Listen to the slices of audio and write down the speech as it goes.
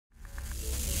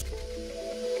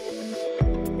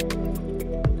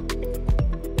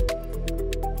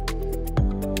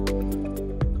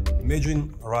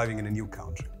Imagine arriving in a new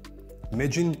country.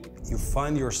 Imagine you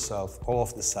find yourself all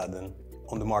of a sudden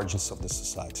on the margins of the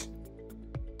society.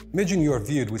 Imagine you are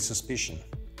viewed with suspicion.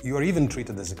 You are even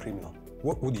treated as a criminal.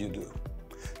 What would you do?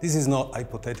 This is not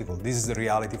hypothetical, this is the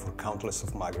reality for countless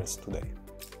of migrants today.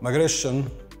 Migration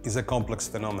is a complex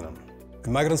phenomenon,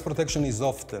 and migrants' protection is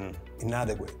often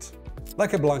inadequate,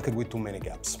 like a blanket with too many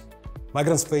gaps.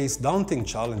 Migrants face daunting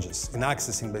challenges in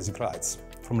accessing basic rights,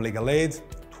 from legal aid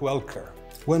to healthcare.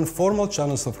 When formal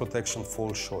channels of protection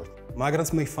fall short,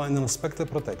 migrants may find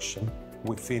unexpected protection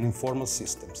within informal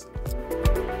systems.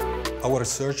 Our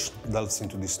research delves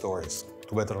into these stories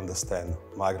to better understand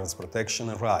migrants' protection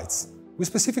and rights. We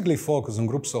specifically focus on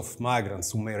groups of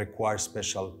migrants who may require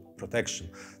special protection,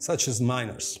 such as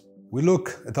minors. We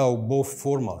look at how both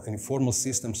formal and informal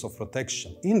systems of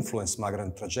protection influence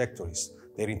migrant trajectories,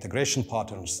 their integration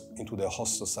patterns into their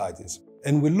host societies.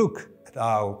 And we look at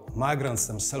how migrants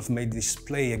themselves may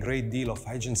display a great deal of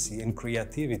agency and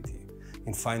creativity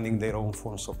in finding their own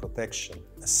forms of protection,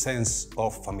 a sense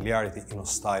of familiarity in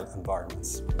hostile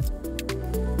environments.